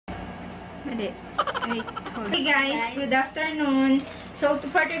Wait, hey guys, good afternoon. So,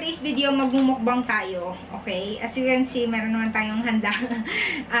 for today's video, magmumukbang tayo. Okay? As you can see, meron naman tayong handa.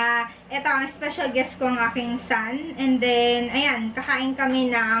 Ito, ang special guest ko ang aking son. And then, ayan, kakain kami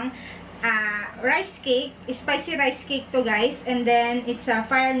ng rice cake. Spicy rice cake to, guys. And then, it's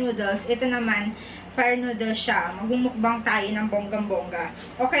fire noodles. Ito naman, fire noodles siya. Magmumukbang tayo ng bonggang-bongga.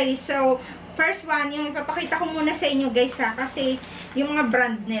 Okay, so, first one, yung ipapakita ko muna sa inyo, guys, ha. Kasi, yung mga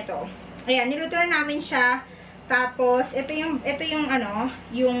brand nito. Ayan, niluto na namin siya. Tapos, ito yung ano,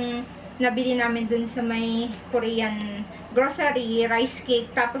 yung nabili namin dun sa may Korean grocery, rice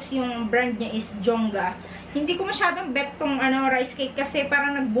cake. Tapos, yung brand niya is Jongga. Hindi ko masyadong bet tong ano, rice cake kasi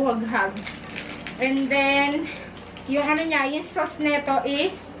parang nagbuhaghag. And then, yung ano niya, yung sauce nito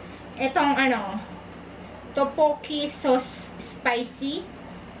is itong ano, tteokbokki sauce spicy.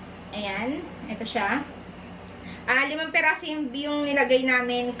 Ayan, ito siya. 5 peraso yung nilagay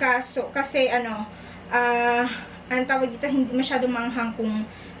namin kasi ano, ang tawag dito, hindi masyadong manghang kung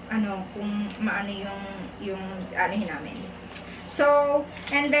ano, kung maano yung anihin namin. So,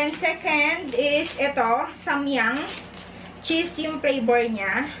 and then second is ito, Samyang. Cheese yung flavor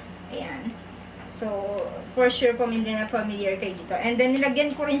niya. Ayan. So, for sure familiar kayo dito. And then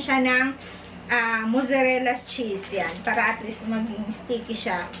nilagyan ko rin siya ng mozzarella cheese. Yan, para at least maging sticky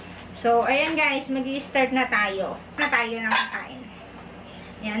siya. So, ayan guys, mag-i-start na tayo. Na tayo ng kakain.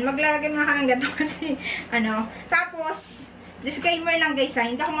 Yan, maglalagay muna kami ng gato kasi, ano. Tapos, disclaimer lang guys ha,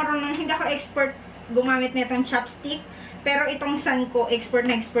 hindi ako expert gumamit na itong chopstick. Pero itong son ko, expert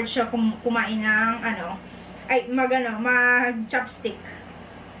na expert siya kumain ng, ano, mag-chopstick.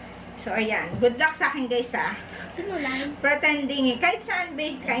 So, ayan. Good luck sa akin guys ha. Sino lang? Pretending eh. Kahit saan ba,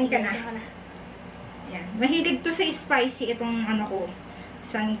 kain ka na. Yan. Mahilig to sa spicy itong, ano ko.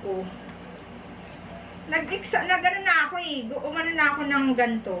 San ko. Nag-ano na ako eh. Umano na ako ng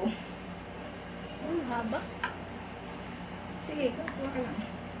ganito. Ang haba. Sige, kuha ka lang.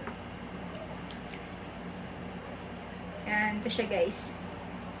 Yan, ito siya guys.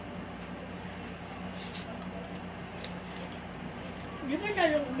 Hindi ba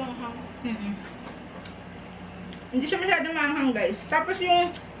masyadong umanghang? Hindi siya masyadong manghang guys. Tapos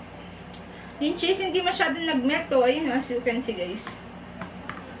yung cheese hindi masyadong nagmeto. Ayun, as you can see guys.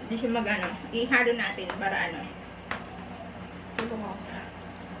 Hindi siya mag-ano. Ihalo natin para ano.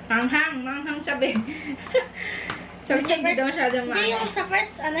 Manghang sabi. Sabi niya hindi daw masyadong manghang. Hindi yung sa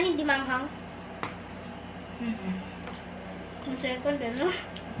first, ano, hindi manghang. Yung second, ano?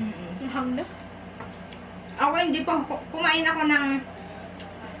 Manghang na. Ako hindi pa. Kumain ako ng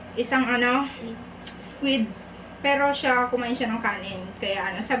isang ano, squid. Pero kumain siya ng kanin.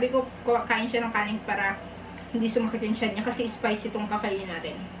 Kaya ano, sabi ko, kain siya ng kanin para hindi sumakit yung tiyan niya kasi spicy itong kakainin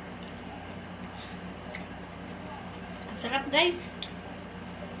natin. Sarap guys.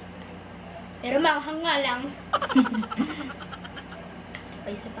 Pero manghang nga lang. Pa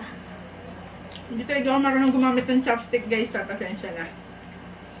isa pa. Hindi talaga ako marunong gumamit ng chopstick guys ha. Pasensya na.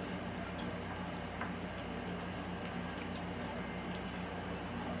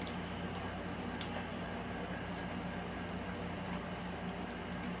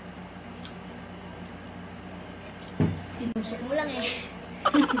 Tinusok mo lang eh.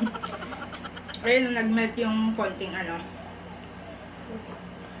 Ayun, nag-melt yung konting ano.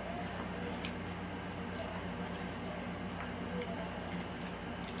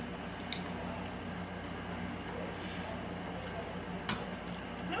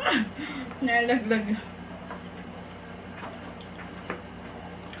 Nalaglag.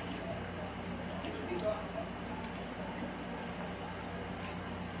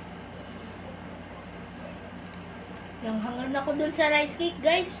 Yung hangan ako dun sa rice cake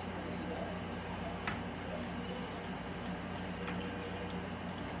guys.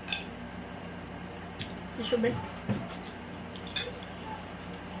 Susunod.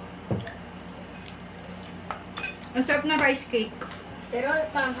 Ang sarap na rice cake. Pero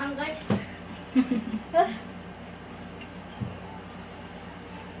panghang guys.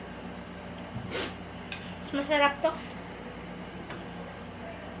 Mas masarap to.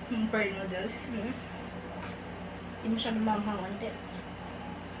 Yung pearl noodles. Hindi masyadong manghang onte.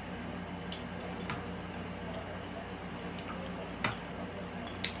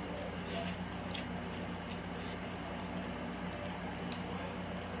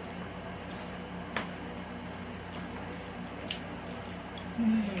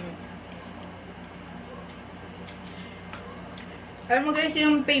 Alam mo guys,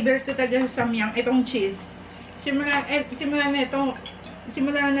 yung favorite ko talaga sa Samyang, itong cheese. Simula na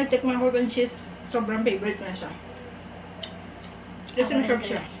nag-tikman ko itong cheese, sobrang favorite ko na siya. Kasi masarap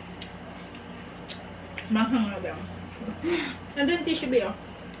siya. Manghang na lang. Nandun tissue ba yun?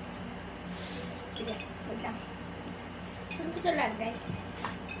 Sige, wait lang. Saan ko ito lagay?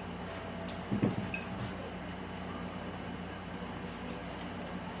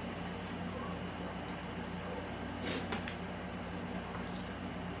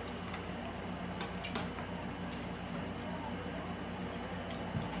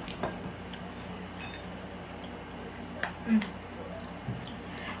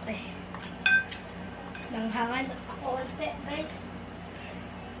 Okay. Nanghangan ako ulit, guys.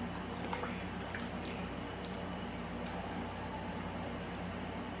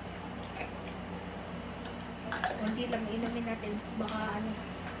 Hindi lang inumin natin. Baka ano.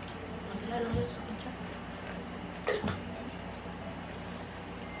 Mas lalong susukit siya.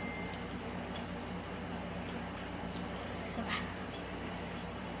 Isa pa.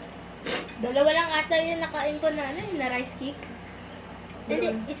 Dalawa lang ata yung nakain ko na ano, na rice cake. Hindi,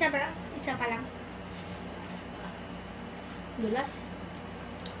 isa pa lang. Isa pa lang. Dulas.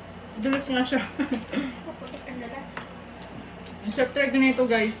 Dulas nga siya. Puputik ang dulas. Sarap talaga na ito,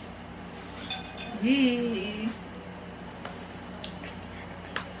 guys. Yee.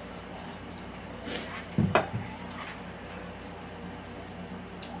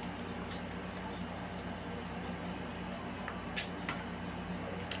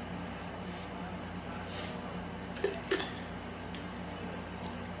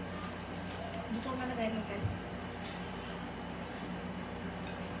 Dito ko malagay mo ka.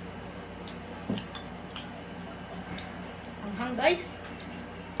 Anghang, guys.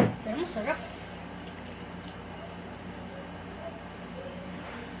 Pero masarap.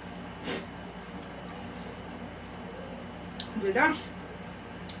 Dulas.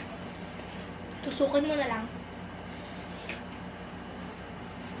 Tusukin mo na lang.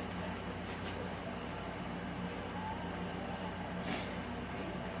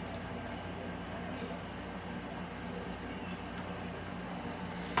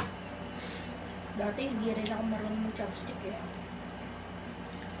 Dati hindi rin ako marunong mag-chopstick eh.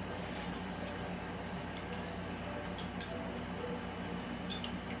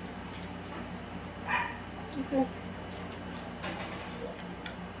 Ito.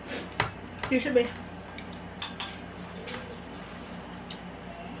 Tissue ba?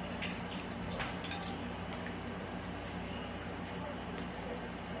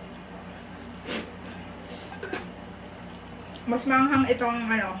 Mas manghang itong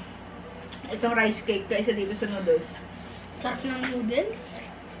ano, itong rice cake kaysa dito sa noodles. Sarap ng noodles.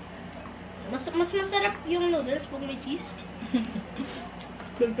 Mas masarap yung noodles pag may cheese.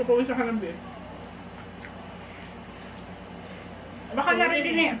 Gusto ko sa kanabi. Baka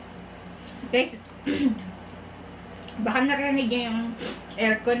narinig niya. Guys, baka narinig niya yung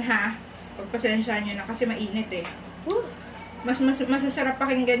aircon ha. Pagpasensya niyo na kasi mainit eh. Mas masasarap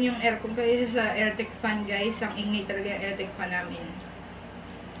pakinggan yung aircon kaysa sa airtech fan, guys. Ang ingay talaga yung airtech fan namin.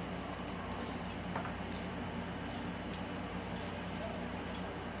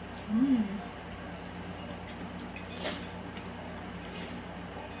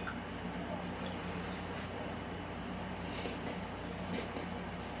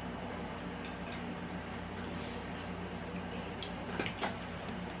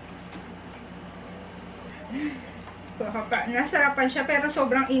 Nasarapan siya pero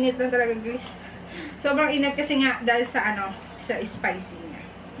sobrang init lang talaga, guys. Sobrang init kasi nga dahil sa ano, sa spicy niya.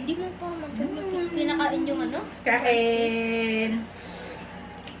 Hindi mo pa kinakain yung ano? Kain.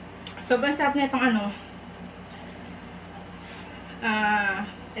 Sobrang sarap na itong ano.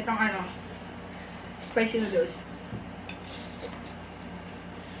 Itong ano, spicy noodles.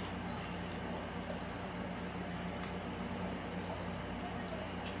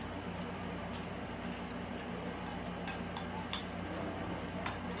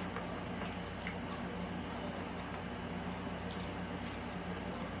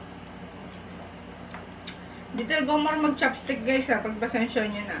 Di talaga ako marunong mag-chopstick, guys, ha. Pagpasensya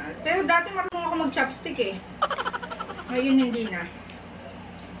nyo na. Pero dati marunong ako mag-chopstick, eh. Ngayon, hindi na.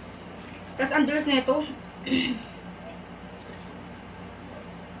 Tapos, ang dulas na ito.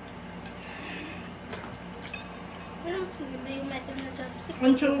 Ano mas maganda yung metal na chopstick?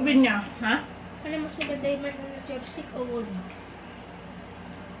 Ang chubin niya, ha? Ano mas maganda yung metal na chopstick o wood?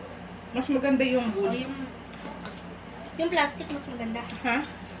 Mas maganda yung O wood. yung plastic mas maganda. Ha?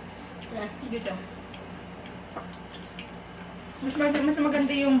 Plastic. Dito. Mas maganda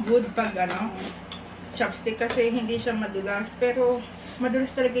yung wood pag ano, chopstick kasi hindi siya madulas. Pero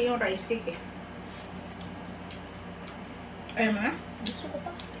madulas talaga yung rice cake, eh. Ayaw mo na? Gusto ko pa.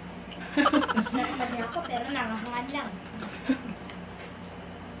 Sarap pa niya ako pero nangahangan lang.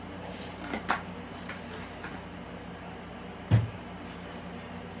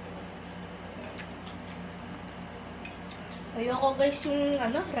 Ayoko, guys, yung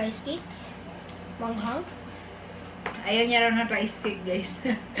ano, rice cake. Manghang? Ayaw niya raw ng rice cake, guys.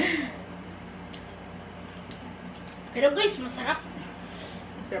 Pero guys, masarap.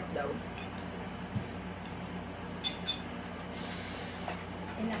 Sarap daw.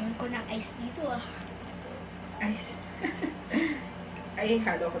 Kailangan ko ng ice dito ah. Ice. Ay,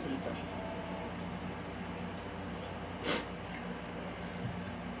 halo ko dito.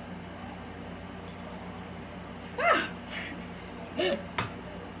 Ah!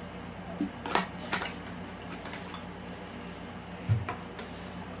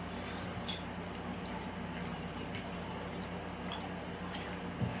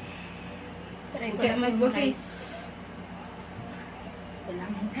 Okay, mag-okay.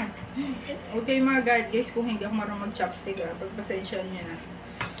 Okay mga guys, kung hindi ako marunong mag-chopstick pagpasensyahan nyo na.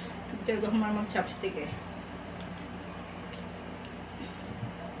 Hindi ako marunong mag-chopstick eh.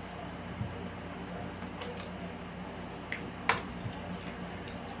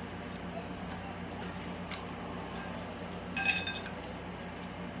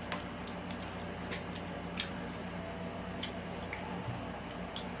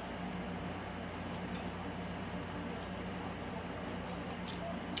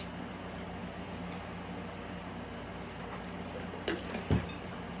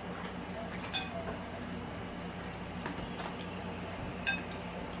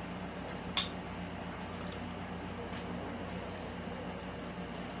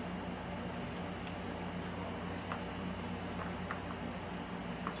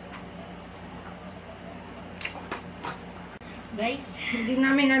 Guys, Hindi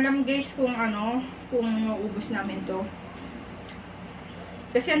namin alam guys kung kung maubos namin to.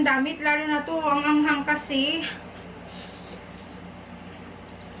 Kasi ang dami, lalo na to, ang anghang kasi.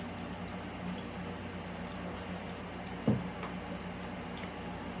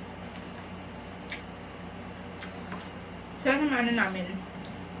 Sana maano namin.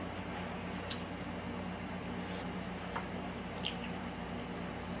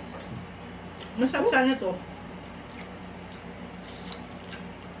 Masarap sana to.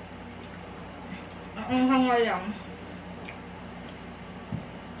 Ang hanga lang.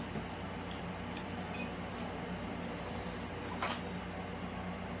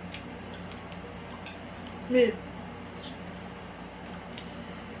 Milk.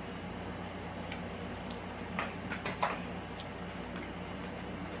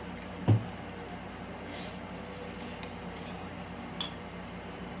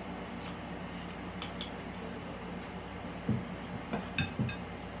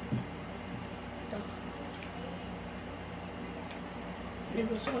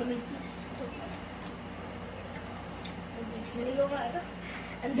 hindi gusto ko ng cheese. Hindi ko nga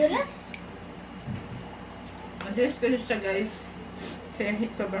ang dulas. Madalas kasi siya guys. Kaya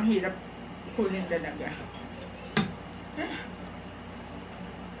sobrang hirap kunin talaga.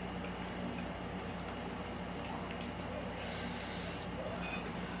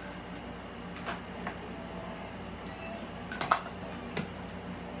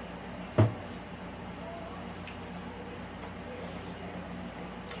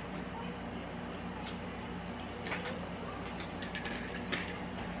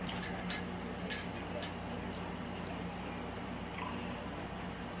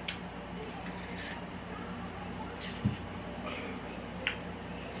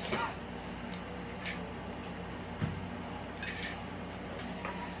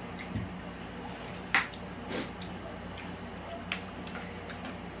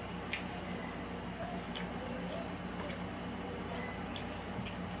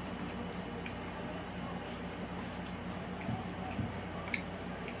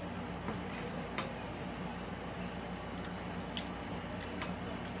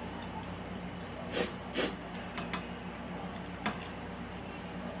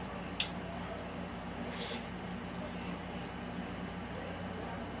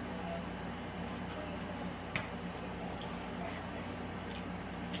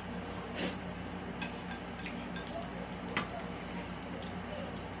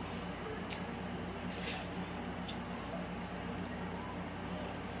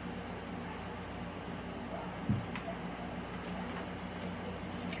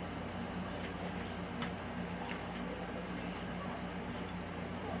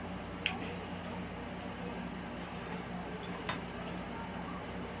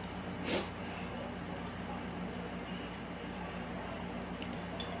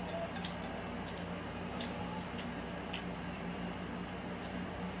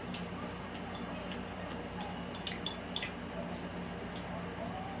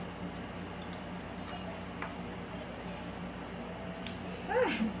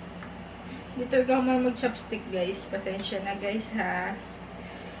 Dito ako mag-chopstick guys. Pasensya na guys ha.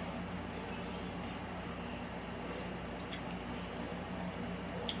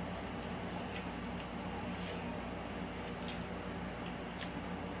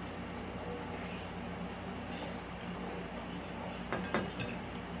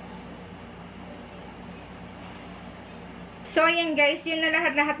 So, ayan guys, yun na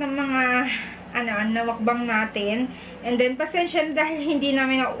lahat-lahat ng mga nawakbang natin. And then, pasensya dahil hindi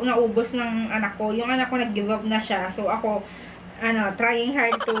namin naubos ng anak ko. Yung anak ko nag-give up na siya. So, ako, trying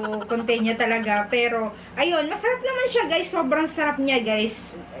hard to continue talaga. Pero, ayun, masarap naman siya guys. Sobrang sarap niya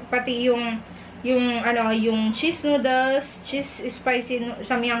guys. Pati yung cheese noodles, cheese spicy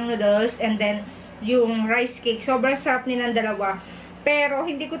samyang noodles, and then, yung rice cake. Sobrang sarap nilang dalawa. Pero,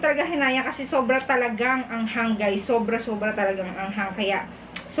 hindi ko talaga hinaya kasi sobra talagang anghang guys. Sobra talagang anghang. Kaya,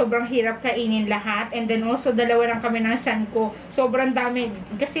 sobrang hirap kainin lahat. And then, also, dalawa lang kami ng son ko. Sobrang dami.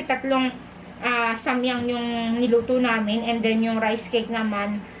 Kasi tatlong samyang yung niluto namin. And then, yung rice cake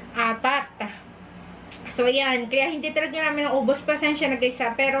naman, 4. So, ayan. Kaya, hindi talaga namin naubos. Pasensya na guys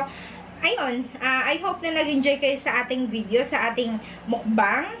ha. Pero, ayun. I hope na nag-enjoy kayo sa ating video, sa ating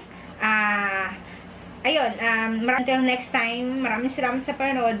mukbang. Ayun, until next time, maraming salamat sa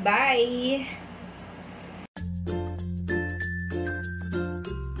panonood. Bye!